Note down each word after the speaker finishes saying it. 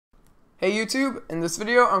Hey YouTube, in this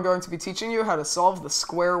video I'm going to be teaching you how to solve the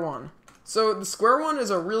Square-1. So the Square-1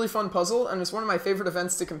 is a really fun puzzle and it's one of my favorite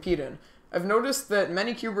events to compete in. I've noticed that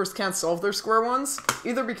many cubers can't solve their Square-1s,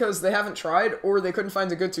 either because they haven't tried or they couldn't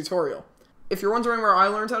find a good tutorial. If you're wondering where I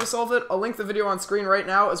learned how to solve it, I'll link the video on screen right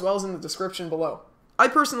now as well as in the description below. I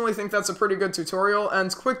personally think that's a pretty good tutorial,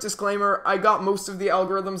 and quick disclaimer, I got most of the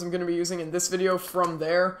algorithms I'm going to be using in this video from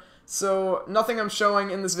there, so nothing I'm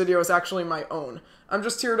showing in this video is actually my own. I'm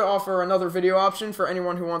just here to offer another video option for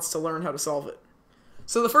anyone who wants to learn how to solve it.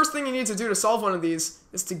 So the first thing you need to do to solve one of these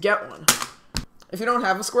is to get one. If you don't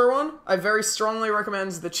have a Square-1, I very strongly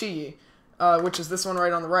recommend the Chi, which is this one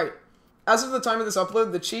right on the right. As of the time of this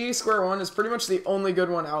upload, the Chi Square-1 is pretty much the only good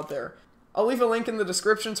one out there. I'll leave a link in the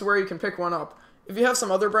description to where you can pick one up. If you have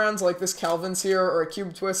some other brands like this Calvin's here or a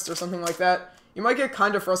Cube Twist or something like that, you might get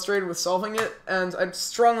kind of frustrated with solving it, and I'd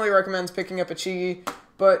strongly recommend picking up a Chi.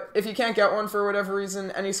 But if you can't get one for whatever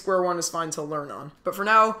reason, any Square-1 is fine to learn on. But for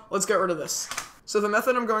now, let's get rid of this. So the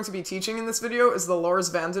method I'm going to be teaching in this video is the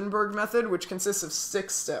Lars-Vandenberg method, which consists of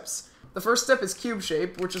 6 steps. The first step is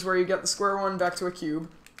Cubeshape, which is where you get the Square-1 back to a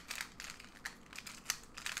cube.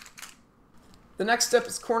 The next step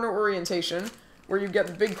is corner orientation, where you get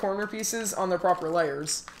the big corner pieces on their proper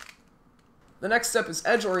layers. The next step is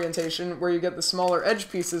edge orientation, where you get the smaller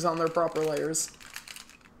edge pieces on their proper layers.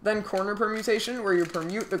 Then corner permutation, where you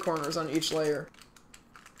permute the corners on each layer.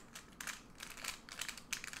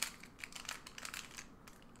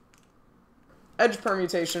 Edge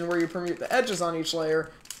permutation, where you permute the edges on each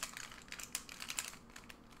layer.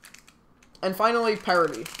 And finally,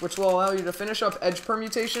 parity, which will allow you to finish up edge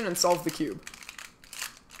permutation and solve the cube.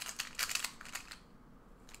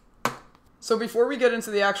 So before we get into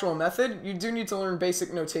the actual method, you do need to learn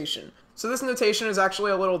basic notation. So this notation is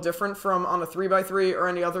actually a little different from on a 3x3 or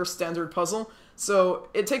any other standard puzzle, so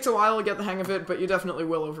it takes a while to get the hang of it, but you definitely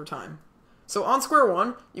will over time. So on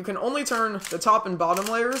Square-1, you can only turn the top and bottom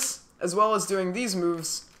layers, as well as doing these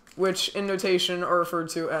moves, which in notation are referred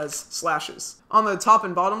to as slashes. On the top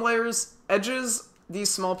and bottom layers, edges, these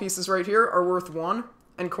small pieces right here, are worth 1,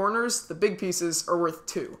 and corners, the big pieces, are worth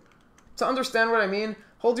 2. To understand what I mean,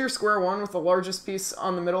 hold your Square-1 with the largest piece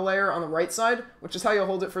on the middle layer on the right side, which is how you'll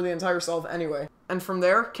hold it for the entire solve anyway. And from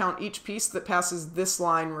there, count each piece that passes this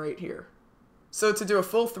line right here. So to do a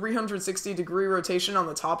full 360-degree rotation on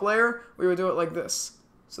the top layer, we would do it like this.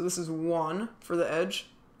 So this is 1 for the edge,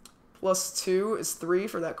 plus 2 is 3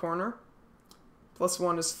 for that corner, plus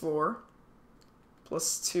 1 is 4,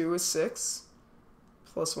 plus 2 is 6,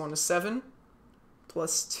 plus 1 is 7,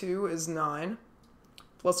 plus 2 is 9,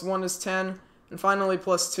 plus 1 is 10, and finally,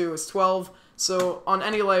 plus 2 is 12. So on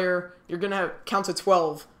any layer, you're going to count to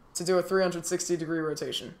 12 to do a 360-degree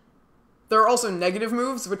rotation. There are also negative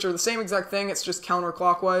moves, which are the same exact thing, it's just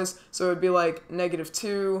counterclockwise. So it would be like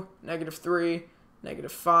 -2, -3,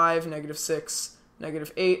 -5, -6,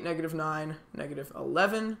 -8, -9,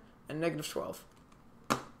 -11, and -12.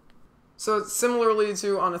 So similarly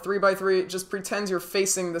to on a 3x3, just pretend you're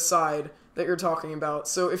facing the side that you're talking about.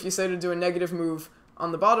 So if you say to do a negative move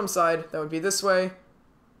on the bottom side, that would be this way,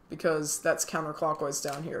 because that's counterclockwise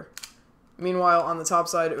down here. Meanwhile, on the top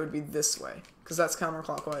side, it would be this way, because that's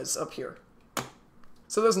counterclockwise up here.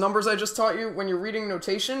 So those numbers I just taught you, when you're reading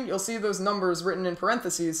notation, you'll see those numbers written in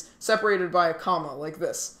parentheses, separated by a comma, like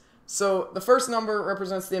this. So the first number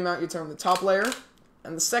represents the amount you turn the top layer,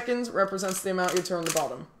 and the second represents the amount you turn the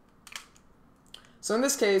bottom. So in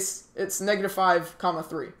this case, it's -5,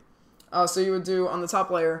 3. So you would do, on the top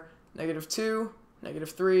layer, -2,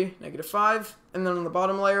 -3, -5, and then on the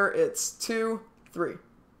bottom layer, it's 2, 3,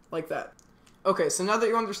 like that. Okay, so now that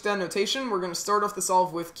you understand notation, we're going to start off the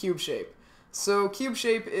solve with Cubeshape. So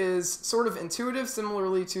Cubeshape is sort of intuitive,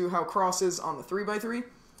 similarly to how cross is on the 3x3.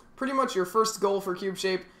 Pretty much your first goal for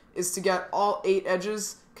Cubeshape is to get all 8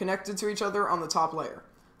 edges connected to each other on the top layer.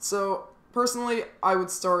 So personally, I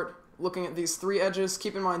would start looking at these 3 edges.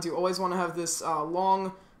 Keep in mind, you always want to have this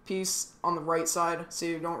long piece on the right side, so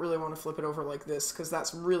you don't really want to flip it over like this, because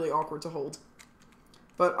that's really awkward to hold.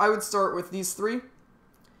 But I would start with these 3,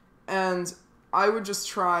 and I would just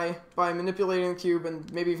try, by manipulating the cube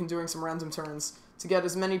and maybe even doing some random turns, to get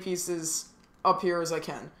as many pieces up here as I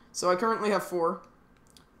can. So I currently have 4.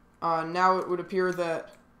 Now it would appear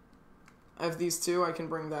that I have these 2, I can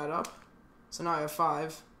bring that up. So now I have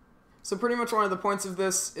 5. So pretty much one of the points of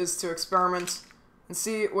this is to experiment and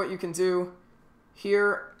see what you can do.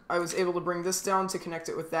 Here, I was able to bring this down to connect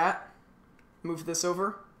it with that, move this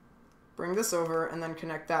over, bring this over, and then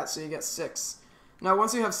connect that so you get 6. Now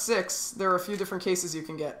once you have 6, there are a few different cases you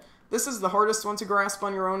can get. This is the hardest one to grasp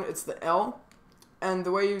on your own, it's the L, and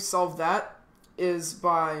the way you solve that is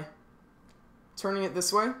by turning it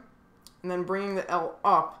this way, and then bringing the L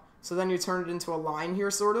up, so then you turn it into a line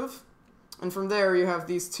here, sort of. And from there, you have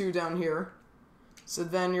these 2 down here. So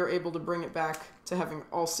then you're able to bring it back to having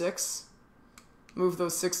all 6. Move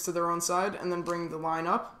those 6 to their own side, and then bring the line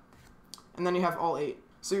up. And then you have all 8.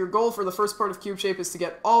 So your goal for the first part of Cubeshape is to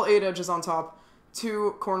get all 8 edges on top,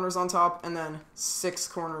 2 corners on top, and then 6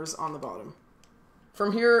 corners on the bottom.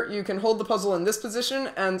 From here, you can hold the puzzle in this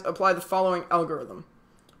position and apply the following algorithm.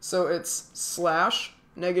 So it's slash,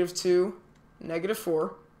 -2,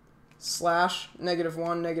 -4, slash,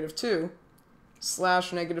 -1, -2,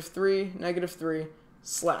 slash, -3, -3,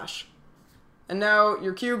 slash. And now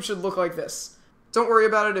your cube should look like this. Don't worry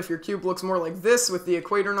about it if your cube looks more like this with the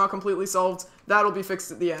equator not completely solved. That'll be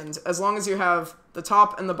fixed at the end. As long as you have the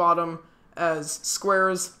top and the bottom as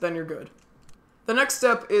squares, then you're good. The next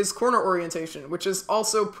step is corner orientation, which is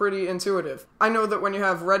also pretty intuitive. I know that when you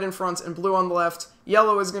have red in front and blue on the left,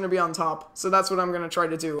 yellow is going to be on top, so that's what I'm going to try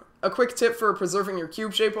to do. A quick tip for preserving your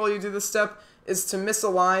cube shape while you do this step is to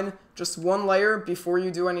misalign just 1 layer before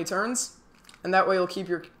you do any turns, and that way you'll keep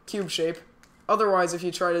your cube shape. Otherwise, if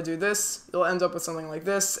you try to do this, you'll end up with something like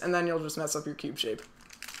this, and then you'll just mess up your cube shape.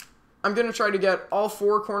 I'm going to try to get all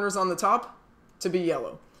 4 corners on the top to be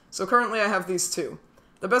yellow. So currently I have these 2.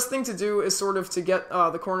 The best thing to do is sort of to get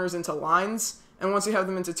the corners into lines, and once you have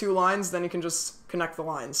them into 2 lines, then you can just connect the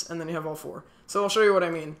lines, and then you have all 4. So I'll show you what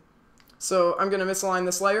I mean. So I'm going to misalign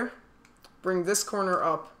this layer, bring this corner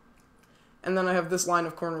up, and then I have this line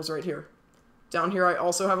of corners right here. Down here I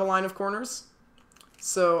also have a line of corners,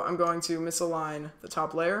 so I'm going to misalign the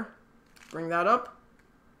top layer, bring that up,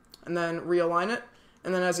 and then realign it,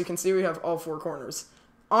 and then as you can see we have all 4 corners.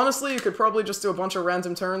 Honestly, you could probably just do a bunch of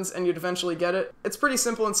random turns and you'd eventually get it. It's pretty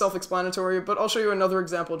simple and self-explanatory, but I'll show you another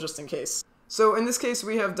example just in case. So in this case,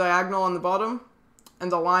 we have diagonal on the bottom and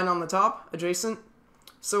a line on the top, adjacent.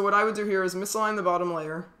 So what I would do here is misalign the bottom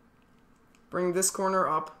layer, bring this corner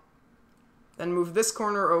up, then move this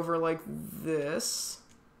corner over like this.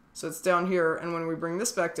 So it's down here, and when we bring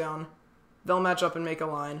this back down, they'll match up and make a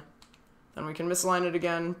line. Then we can misalign it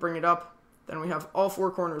again, bring it up, then we have all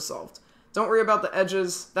 4 corners solved. Don't worry about the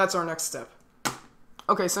edges, that's our next step.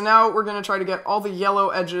 Okay, so now we're going to try to get all the yellow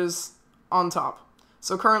edges on top.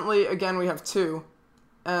 So currently, again, we have 2,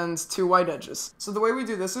 and 2 white edges. So the way we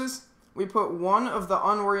do this is, we put one of the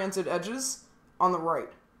unoriented edges on the right.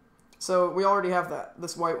 So we already have that,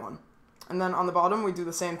 this white one. And then on the bottom, we do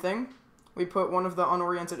the same thing. We put one of the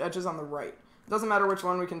unoriented edges on the right. It doesn't matter which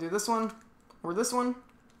one, we can do this one,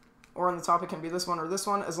 or on the top it can be this one or this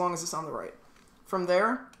one, as long as it's on the right. From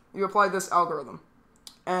there, you apply this algorithm,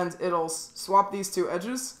 and it'll swap these 2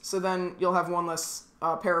 edges, so then you'll have one less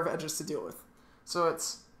pair of edges to deal with. So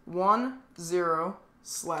it's 1, 0,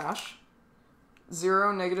 slash,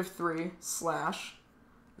 0, -3, slash,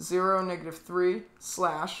 0, -3,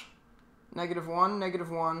 slash, -1,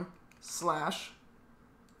 -1, slash,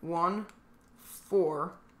 1,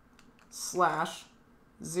 4, slash,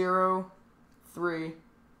 0, 3,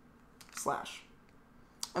 slash.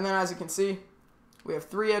 And then as you can see, we have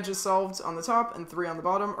 3 edges solved on the top and 3 on the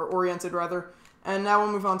bottom, or oriented rather, and now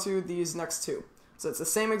we'll move on to these next 2. So it's the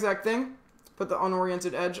same exact thing, put the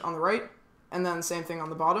unoriented edge on the right, and then same thing on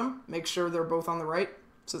the bottom, make sure they're both on the right.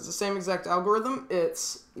 So it's the same exact algorithm,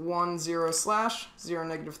 it's 1, 0, slash, 0,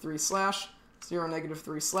 -3, slash, 0,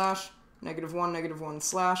 -3, slash, -1, -1,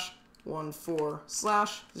 slash, 1, 4,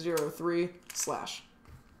 slash, 0, 3, slash.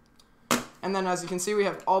 And then as you can see, we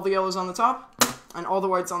have all the yellows on the top, and all the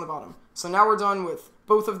whites on the bottom. So now we're done with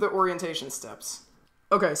both of the orientation steps.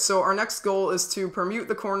 Okay, so our next goal is to permute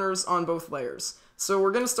the corners on both layers. So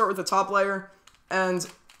we're going to start with the top layer,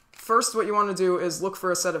 and first what you want to do is look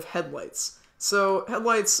for a set of headlights. So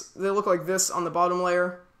headlights, they look like this on the bottom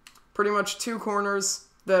layer. Pretty much 2 corners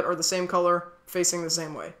that are the same color, facing the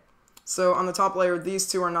same way. So on the top layer, these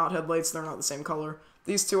 2 are not headlights, they're not the same color.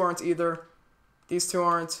 These 2 aren't either. These 2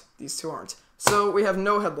 aren't. These 2 aren't. So we have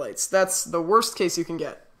no headlights. That's the worst case you can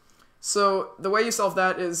get. So the way you solve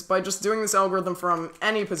that is by just doing this algorithm from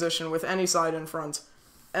any position with any side in front,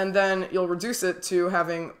 and then you'll reduce it to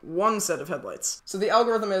having 1 set of headlights. So the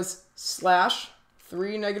algorithm is slash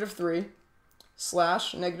 3, -3,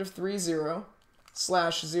 slash -3, 0,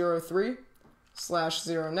 slash 0, 3, slash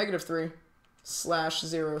 0, -3, slash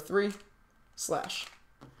 0, 3, slash.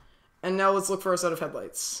 And now let's look for a set of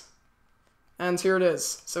headlights. And here it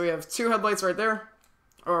is. So we have 2 headlights right there,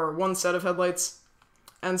 or 1 set of headlights.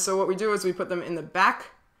 And so what we do is we put them in the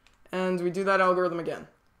back, and we do that algorithm again.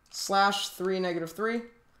 Slash 3, -3,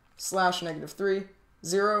 slash -3,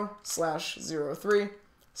 0, slash 0, 3,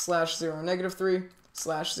 slash 0, -3,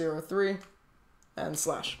 slash 0, 3, and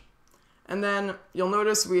slash. And then you'll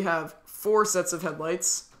notice we have 4 sets of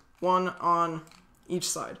headlights, one on each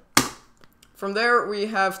side. From there, we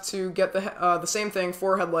have to get the same thing,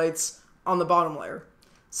 4 headlights on the bottom layer.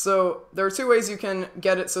 So there are 2 ways you can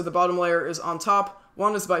get it so the bottom layer is on top.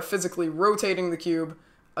 One is by physically rotating the cube,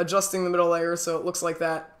 adjusting the middle layer so it looks like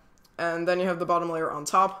that, and then you have the bottom layer on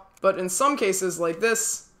top. But in some cases, like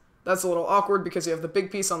this, that's a little awkward because you have the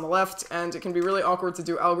big piece on the left, and it can be really awkward to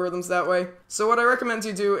do algorithms that way. So what I recommend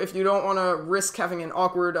you do, if you don't want to risk having an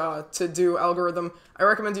awkward to-do algorithm, I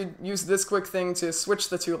recommend you use this quick thing to switch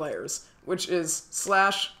the 2 layers, which is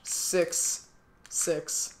 /6,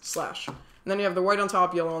 6/. And then you have the white on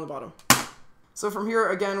top, yellow on the bottom. So from here,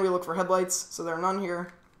 again, we look for headlights. So there are none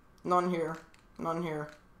here, none here, none here,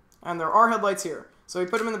 and there are headlights here. So we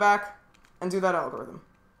put them in the back and do that algorithm.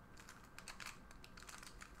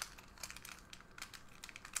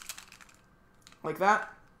 Like that,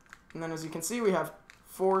 and then as you can see, we have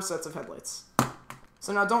 4 sets of headlights.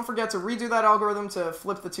 So now don't forget to redo that algorithm to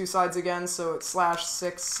flip the 2 sides again, so it's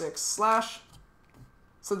 /6, 6/.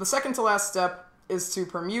 So the second to last step is to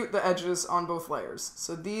permute the edges on both layers.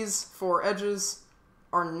 So these 4 edges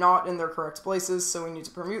are not in their correct places, so we need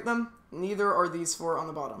to permute them. Neither are these 4 on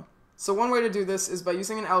the bottom. So one way to do this is by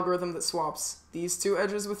using an algorithm that swaps these 2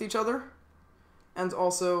 edges with each other, and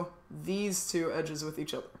also these 2 edges with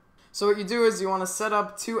each other. So what you do is you want to set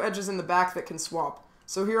up 2 edges in the back that can swap.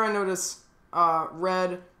 So here I notice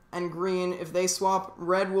red and green. If they swap,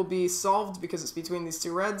 red will be solved because it's between these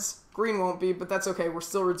 2 reds. Green won't be, but that's okay. We're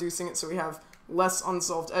still reducing it so we have less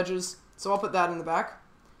unsolved edges. So I'll put that in the back.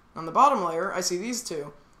 On the bottom layer, I see these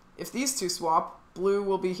 2. If these 2 swap, blue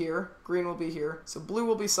will be here, green will be here. So blue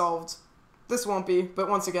will be solved. This won't be, but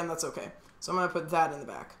once again, that's okay. So I'm going to put that in the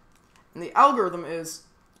back. And the algorithm is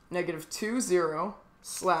 -2, 0,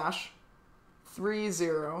 /3,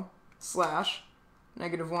 0, -1,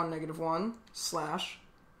 -1,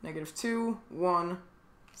 -2, 1,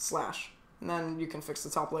 and then you can fix the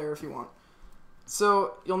top layer if you want.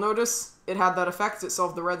 So you'll notice it had that effect. It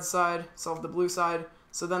solved the red side, solved the blue side,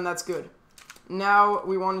 so then that's good. Now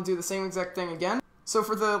we want to do the same exact thing again. So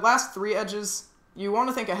for the last 3 edges, you want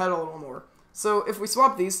to think ahead a little more. So if we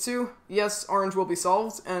swap these 2, yes, orange will be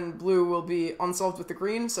solved, and blue will be unsolved with the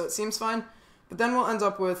green, so it seems fine. But then we'll end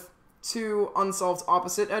up with 2 unsolved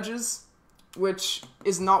opposite edges, which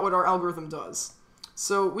is not what our algorithm does.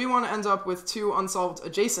 So we want to end up with 2 unsolved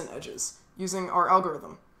adjacent edges using our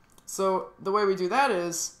algorithm. So the way we do that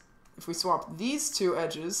is, if we swap these 2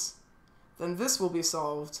 edges, then this will be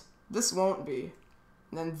solved, this won't be,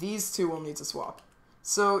 and then these 2 will need to swap.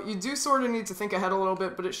 So you do sort of need to think ahead a little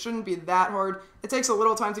bit, but it shouldn't be that hard. It takes a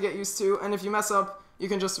little time to get used to, and if you mess up, you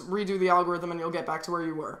can just redo the algorithm and you'll get back to where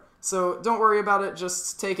you were. So don't worry about it,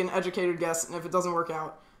 just take an educated guess, and if it doesn't work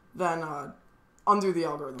out, then undo the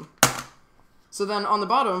algorithm. So then on the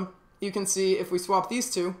bottom, you can see if we swap these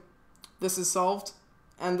 2, this is solved,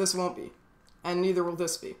 and this won't be, and neither will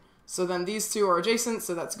this be. So then these 2 are adjacent,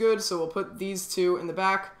 so that's good, so we'll put these 2 in the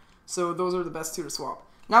back, so those are the best 2 to swap.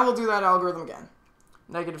 Now we'll do that algorithm again.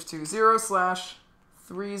 -2, 0,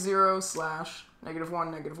 /3, 0, -1,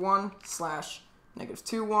 -1,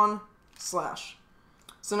 -2, 1,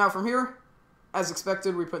 So now from here, as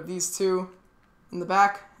expected, we put these 2 in the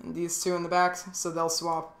back and these 2 in the back, so they'll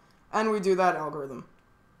swap, and we do that algorithm.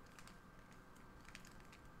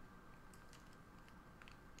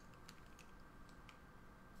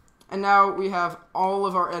 And now we have all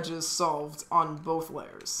of our edges solved on both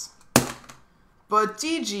layers. But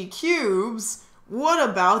DGCubes, what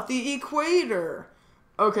about the equator?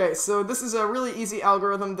 Okay, so this is a really easy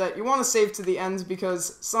algorithm that you want to save to the end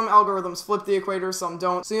because some algorithms flip the equator, some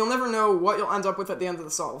don't, so you'll never know what you'll end up with at the end of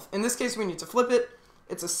the solve. In this case, we need to flip it.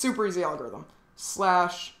 It's a super easy algorithm.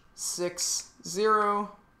 /6,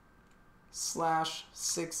 0,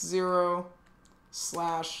 /6, 0,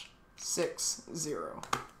 /6, 0.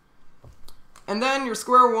 And then your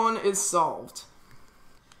square-1 is solved.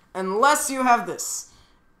 Unless you have this.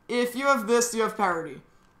 If you have this, you have parity,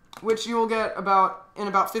 which you will get in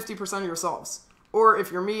about 50% of your solves. Or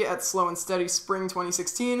if you're me at Slow and Steady Spring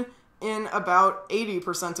 2016, in about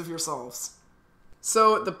 80% of your solves.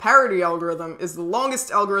 So the parity algorithm is the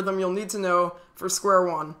longest algorithm you'll need to know for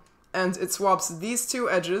square-1, and it swaps these 2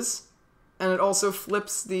 edges, and it also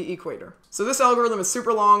flips the equator. So this algorithm is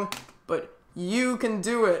super long, but you can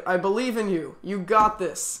do it. I believe in you. You got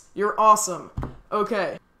this. You're awesome.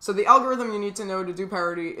 Okay, so the algorithm you need to know to do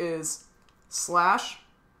parity is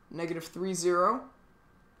 /-3, 0,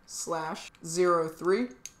 /0, 3,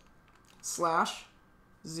 /0,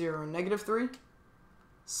 -3,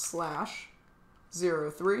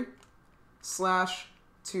 /0, 3,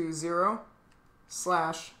 /2, 0,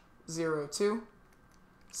 /0, 2,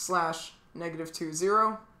 /-2,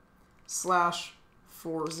 0, slash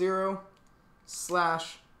 40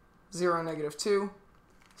 slash 0 negative 2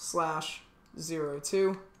 slash 0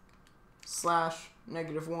 2 slash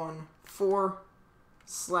negative 1 4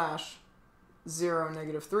 slash 0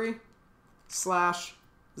 negative 3 slash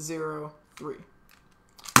 0 3.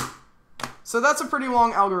 So that's a pretty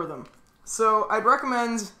long algorithm. So I'd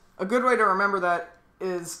recommend a good way to remember that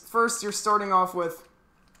is first you're starting off with,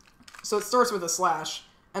 so it starts with a slash,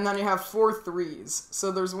 and then you have 4 3s. So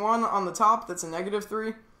there's one on the top that's a negative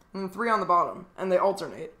 3, and 3 on the bottom, and they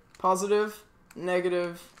alternate. Positive,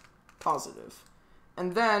 negative, positive.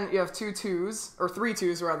 And then you have 2 2s, or 3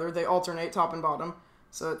 2s rather, they alternate top and bottom.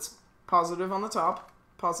 So it's positive on the top,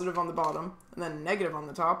 positive on the bottom, and then negative on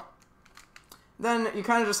the top. Then you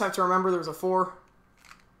kind of just have to remember there's a 4.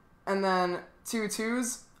 And then 2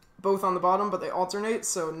 2s, both on the bottom, but they alternate,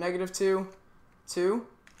 so negative 2, 2.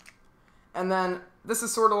 And then this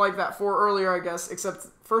is sort of like that 4 earlier, I guess, except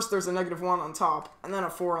first there's a negative 1 on top, and then a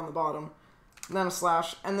 4 on the bottom, and then a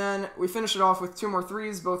slash. And then we finish it off with 2 more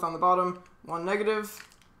 3s, both on the bottom, 1 negative,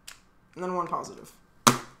 and then 1 positive.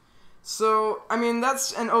 So, I mean,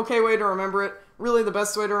 that's an okay way to remember it. Really, the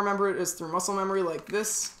best way to remember it is through muscle memory like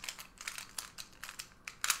this.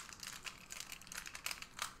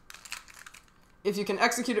 If you can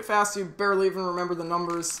execute it fast, you barely even remember the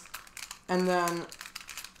numbers, and then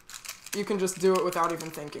you can just do it without even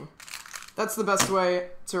thinking. That's the best way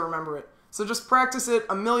to remember it. So just practice it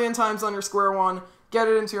a million times on your Square-1, get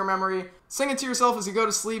it into your memory, sing it to yourself as you go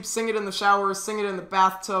to sleep, sing it in the shower, sing it in the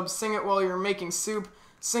bathtub, sing it while you're making soup,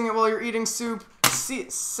 sing it while you're eating soup,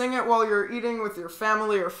 sing it while you're eating with your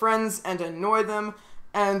family or friends and annoy them,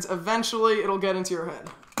 and eventually it'll get into your head.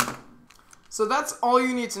 So that's all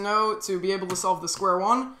you need to know to be able to solve the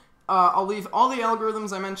Square-1. I'll leave all the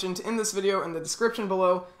algorithms I mentioned in this video in the description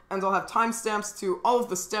below, and I'll have timestamps to all of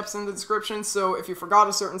the steps in the description, so if you forgot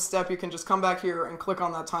a certain step, you can just come back here and click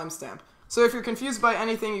on that timestamp. So if you're confused by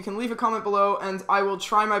anything, you can leave a comment below, and I will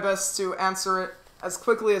try my best to answer it as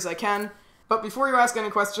quickly as I can. But before you ask any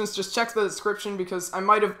questions, just check the description because I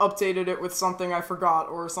might have updated it with something I forgot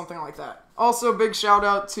or something like that. Also, big shout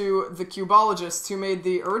out to the Cubologist who made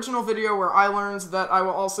the original video where I learned that I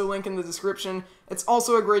will also link in the description. It's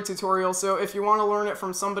also a great tutorial, so if you want to learn it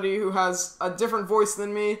from somebody who has a different voice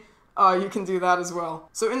than me, you can do that as well.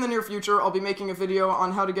 So in the near future, I'll be making a video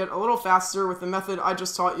on how to get a little faster with the method I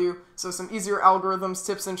just taught you, so some easier algorithms,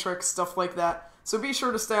 tips and tricks, stuff like that. So be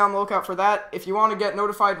sure to stay on the lookout for that. If you want to get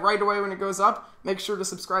notified right away when it goes up, make sure to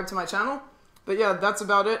subscribe to my channel. But yeah, that's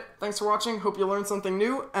about it. Thanks for watching, hope you learned something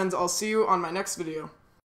new, and I'll see you on my next video.